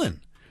the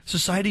villain?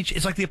 Society,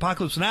 it's like the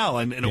Apocalypse Now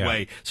in a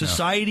way.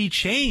 Society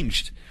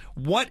changed.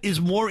 What is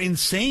more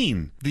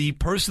insane? The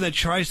person that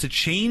tries to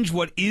change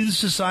what is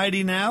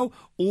society now,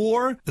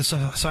 or the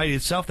society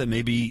itself that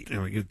may be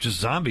just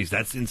zombies?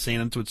 That's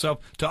insane unto itself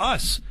to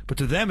us, but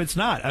to them it's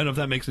not. I don't know if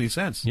that makes any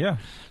sense. Yeah.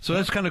 So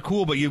that's kind of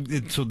cool, but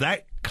so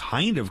that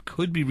kind of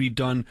could be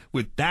redone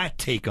with that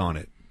take on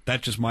it.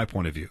 That's just my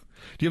point of view.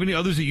 Do you have any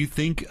others that you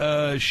think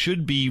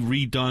should be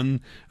redone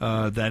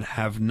that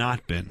have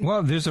not been?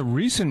 Well, there's a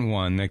recent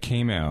one that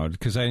came out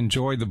because I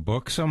enjoyed the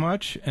book so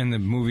much, and the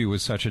movie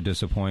was such a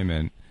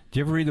disappointment. Do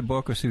you ever read the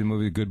book or see the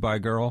movie Goodbye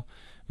Girl?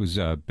 It was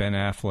Ben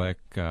Affleck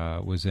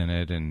was in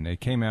it, and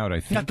it came out, I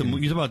think. Not you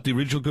talking about the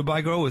original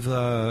Goodbye Girl with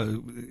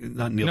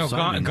not Neil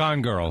Simon? No,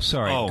 Gone Girl.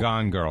 Sorry,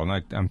 Gone Girl.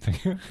 I'm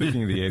thinking of the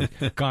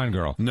 80s. Gone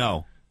Girl.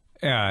 No.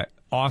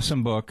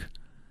 Awesome book.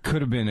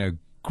 Could have been a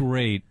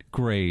great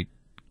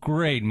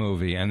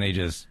movie, and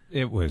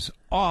it was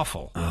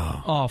awful.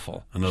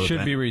 Awful.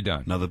 Should be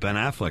redone. Another Ben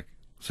Affleck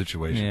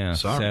situation. Yeah,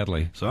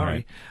 sadly.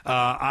 Sorry.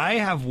 Right. I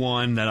have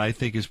one that I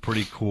think is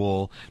pretty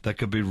cool that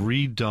could be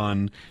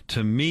redone.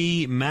 To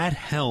me, Matt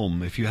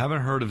Helm, if you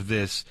haven't heard of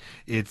this,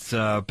 it's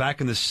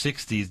back in the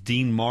 60s,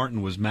 Dean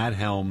Martin was Matt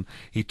Helm.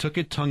 He took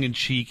it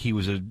tongue-in-cheek. He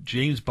was a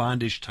James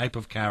Bondish type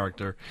of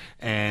character,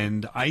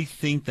 and I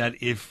think that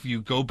if you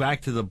go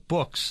back to the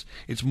books,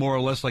 it's more or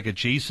less like a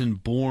Jason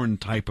Bourne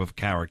type of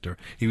character.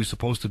 He was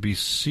supposed to be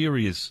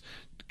serious,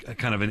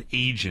 kind of an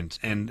agent,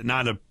 and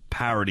not a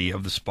parody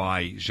of the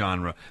spy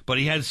genre, but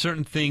he had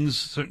certain things,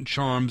 certain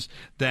charms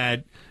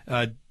that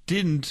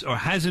didn't or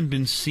hasn't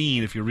been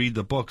seen, if you read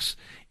the books,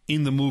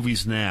 in the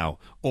movies now.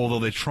 Although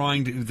they're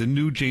trying to, the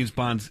new James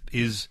Bond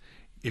is,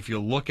 if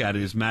you look at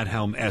it, is Matt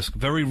Helm-esque,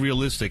 very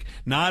realistic.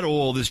 Not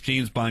all this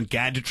James Bond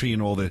gadgetry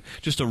and all that.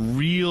 Just a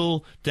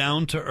real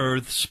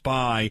down-to-earth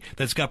spy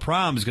that's got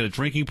problems. He's got a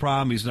drinking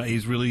problem.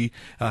 He's really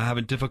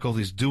having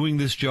difficulties doing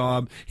this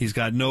job. He's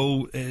got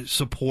no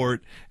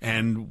support.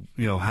 And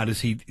how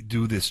does he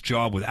do this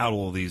job without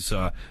all these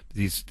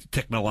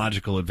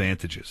technological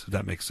advantages? If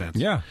that makes sense.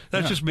 Yeah,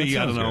 that's just me.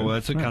 I don't know. Good.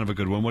 That's kind of a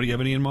good one. What do you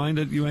have any in mind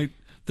that you might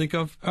think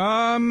of?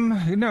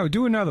 No,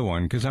 do another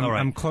one because right.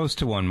 I'm close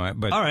to one.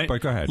 But all right,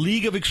 but go ahead.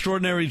 League of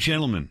Extraordinary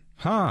Gentlemen.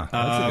 That's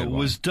a good one.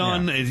 Was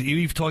done. Yeah.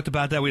 We've talked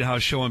about that. We had a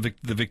show on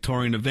the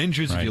Victorian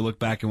Avengers. Right. If you look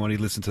back and want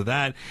to listen to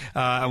that,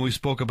 and we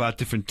spoke about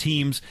different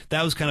teams.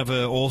 That was kind of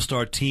an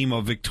all-star team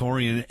of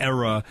Victorian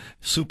era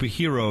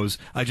superheroes.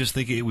 I just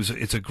think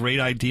it's a great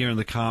idea in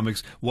the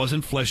comics.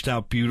 Wasn't fleshed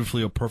out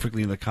beautifully or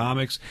perfectly in the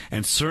comics,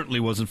 and certainly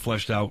wasn't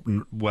fleshed out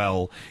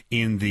well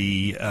in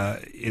the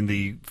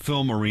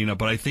film arena.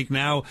 But I think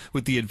now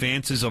with the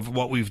advances of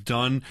what we've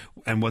done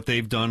and what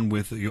they've done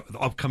with the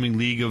upcoming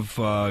League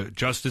of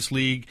Justice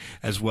League,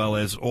 as well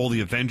as all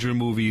the Avenger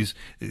movies,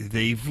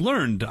 they've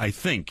learned, I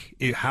think,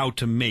 how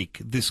to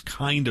make this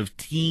kind of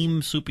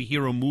team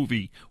superhero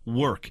movie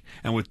work.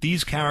 And with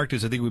these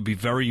characters, I think it would be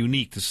very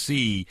unique to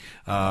see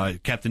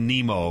Captain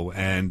Nemo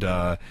and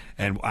Alan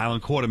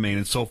Quatermain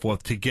and so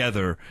forth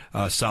together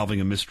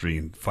solving a mystery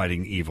and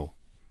fighting evil.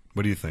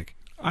 What do you think?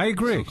 I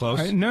agree. So close?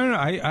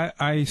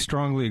 I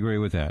strongly agree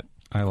with that.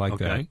 I like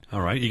that. Okay.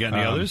 All right. You got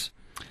any others?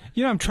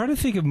 I'm trying to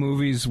think of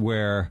movies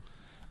where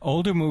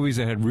older movies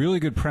that had really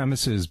good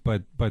premises,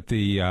 but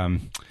the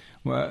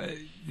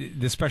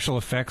special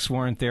effects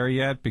weren't there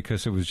yet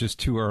because it was just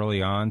too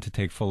early on to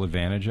take full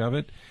advantage of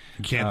it.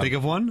 You can't think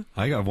of one?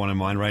 I got one in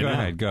mind right now. Go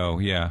ahead, go,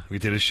 yeah. We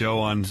did a show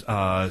on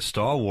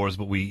Star Wars,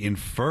 but we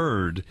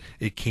inferred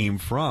it came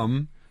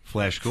from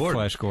Flash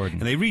Gordon.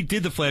 And they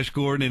redid the Flash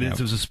Gordon, and it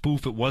was a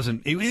spoof. It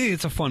wasn't.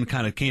 It's a fun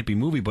kind of campy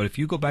movie, but if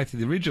you go back to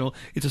the original,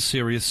 it's a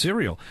serious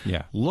serial.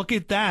 Yeah. Look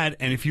at that,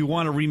 and if you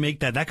want to remake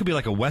that, that could be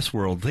like a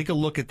Westworld. Take a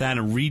look at that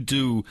and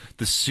redo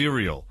the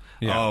serial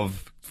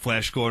of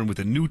Flash Gordon with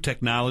the new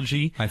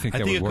technology. I think it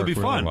could work be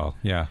really fun. Well.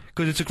 Yeah,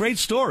 because it's a great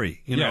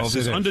story. Yes,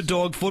 this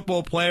underdog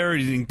football player,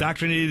 he's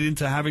indoctrinated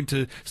into having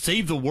to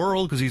save the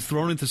world because he's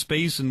thrown into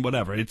space and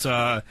whatever. It's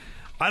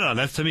I don't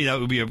know. To me, that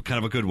would be a kind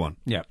of a good one.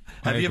 Yeah,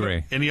 Have you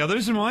agree. Any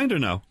others in mind or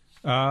no?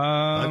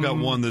 I've got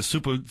one, the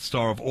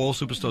superstar of all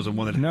superstars, and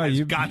one that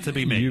has got to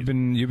be made. You've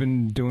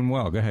been doing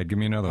well. Go ahead, give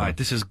me another one. All right,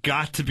 this has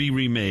got to be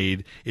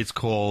remade. It's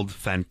called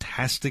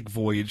Fantastic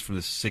Voyage from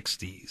the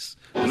 60s.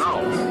 Now,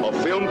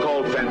 a film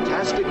called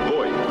Fantastic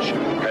Voyage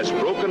has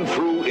broken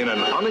through in an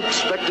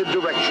unexpected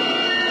direction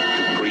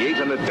to create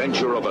an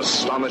adventure of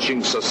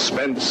astonishing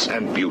suspense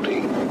and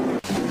beauty.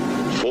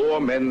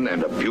 4 men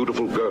and a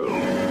beautiful girl,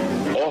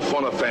 off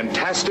on a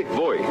fantastic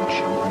voyage,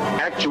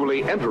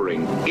 actually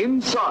entering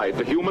inside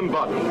the human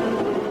body.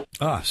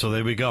 So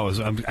there we go.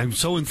 I'm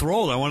so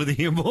enthralled. I wanted to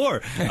hear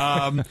more.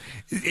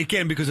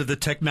 Again, because of the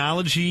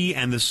technology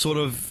and the sort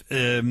of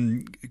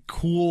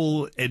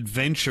cool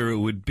adventure it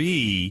would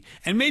be,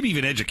 and maybe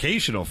even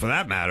educational for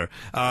that matter.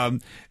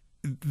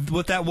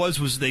 What that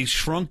was they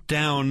shrunk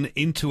down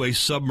into a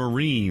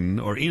submarine,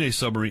 or in a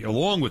submarine,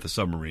 along with a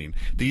submarine,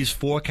 these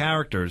 4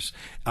 characters,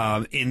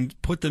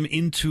 and put them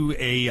into I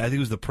think it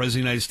was the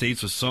President of the United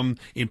States or some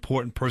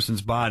important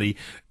person's body,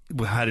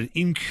 had an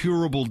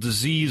incurable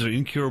disease or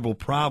incurable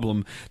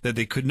problem that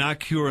they could not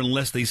cure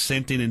unless they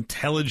sent in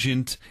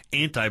intelligent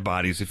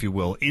antibodies, if you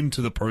will,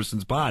 into the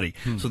person's body.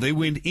 So they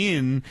went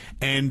in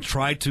and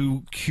tried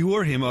to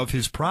cure him of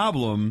his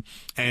problem,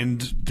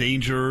 and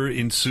danger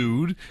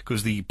ensued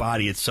because the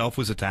body itself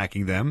was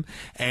attacking them.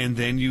 And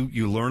then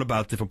you learn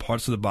about different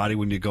parts of the body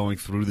when you're going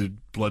through the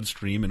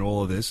bloodstream and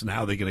all of this, and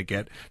how they're going to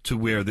get to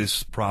where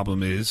this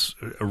problem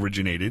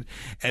originated,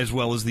 as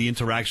well as the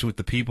interaction with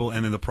the people,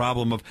 and then the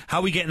problem of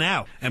how we getting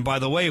out. And by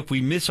the way, if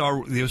we miss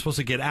they were supposed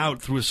to get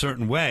out through a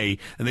certain way,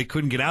 and they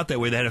couldn't get out that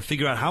way, they had to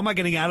figure out, how am I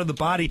getting out of the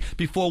body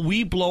before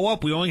we blow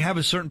up? We only have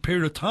a certain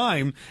period of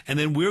time, and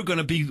then we're going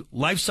to be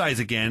life-size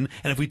again,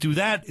 and if we do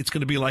that, it's going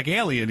to be like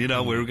Alien,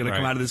 we're going to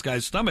come out of this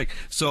guy's stomach,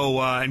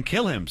 and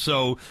kill him.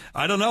 So,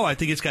 I don't know, I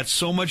think it's got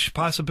so much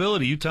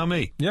possibility. You tell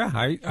me. Yeah,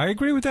 I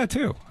agree with that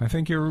too. I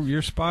think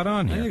you're spot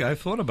on here. I think I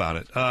thought about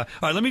it. All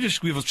right, let me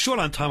just, we have a short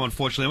on time,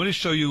 unfortunately. I'm going to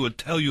show you and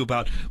tell you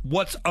about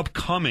what's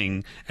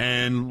upcoming,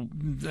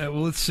 and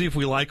let's see if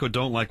we like or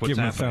don't like what's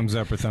happening. Give them a thumbs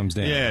up or thumbs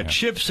down. Yeah,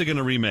 Chips are going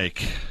to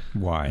remake.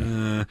 Why?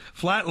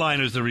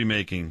 Flatliners are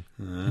remaking.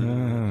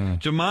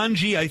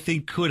 Jumanji, I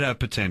think, could have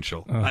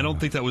potential. I don't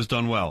think that was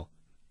done well.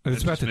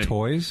 It's about the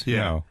toys? Yeah.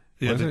 No.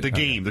 Yeah, the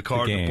game, the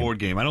board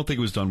game. I don't think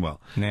it was done well.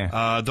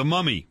 Nah. The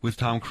Mummy with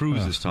Tom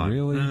Cruise this time.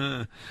 Really?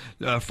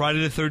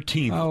 Friday the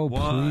 13th. Oh,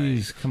 Why?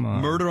 please, come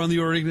on. Murder on the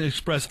Orient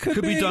Express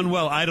could be done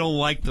well. I don't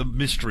like the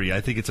mystery.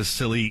 I think it's a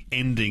silly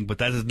ending, but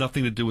that has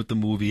nothing to do with the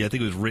movie. I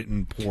think it was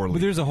written poorly.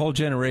 But there's a whole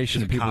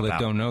generation of people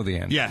that don't know the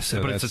end. Yes,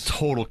 so but it's a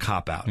total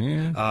cop-out.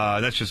 Yeah.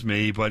 That's just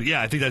me, but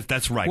yeah, I think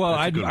that's right. Well,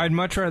 I'd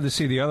much rather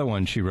see the other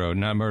one she wrote,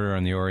 not Murder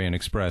on the Orient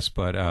Express,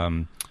 but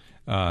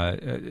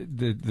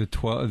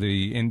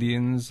the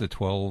Indians, the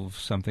 12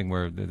 something,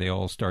 where they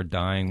all start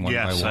dying one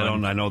by one. Yes, I know.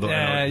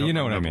 You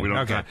know what I mean.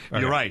 Okay.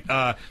 You're right.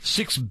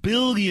 $6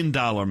 billion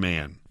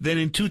Man. Then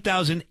in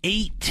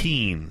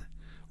 2018,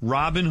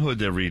 Robin Hood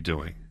they're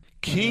redoing.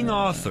 King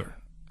Arthur.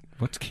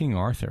 What's King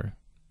Arthur?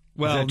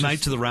 Well,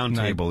 Knights of the Round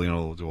Table,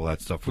 do all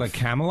that stuff. Like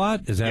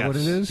Camelot? Is that what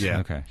it is? Yeah.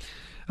 Okay.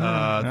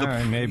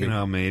 Maybe.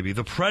 Maybe.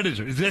 The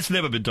Predator. That's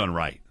never been done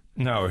right.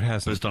 No, it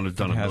hasn't. But it's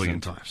done a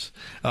million times.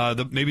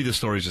 Maybe the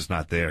story's just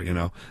not there,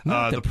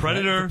 The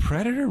Predator. The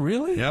Predator,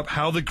 really? Yep.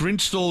 How the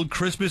Grinch Stole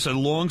Christmas, a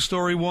long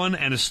story one,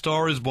 and A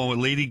Star is Born with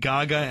Lady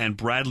Gaga and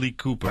Bradley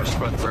Cooper. I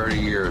spent 30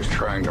 years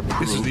trying to prove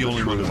this is the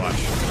only one to watch.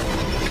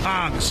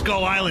 Kong,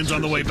 Skull Island's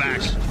on the way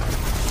back.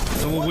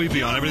 So will we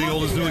be on Everything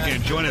Old is New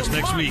Again. Join us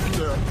next week.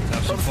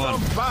 Have some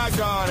fun.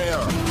 Bygone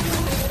era.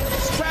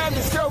 It's time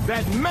to show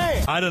that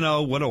man. I don't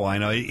know. What do I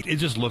know? It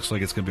just looks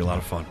like it's going to be a lot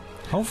of fun.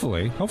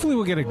 Hopefully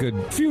we'll get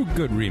a few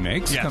good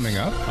remakes coming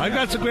up. I've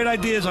got some great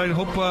ideas. I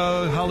hope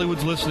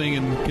Hollywood's listening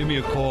and give me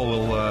a call.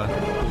 We'll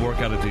work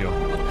out a deal.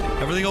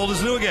 Everything Old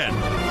is New Again.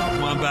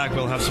 Come on back.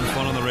 We'll have some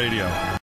fun on the radio.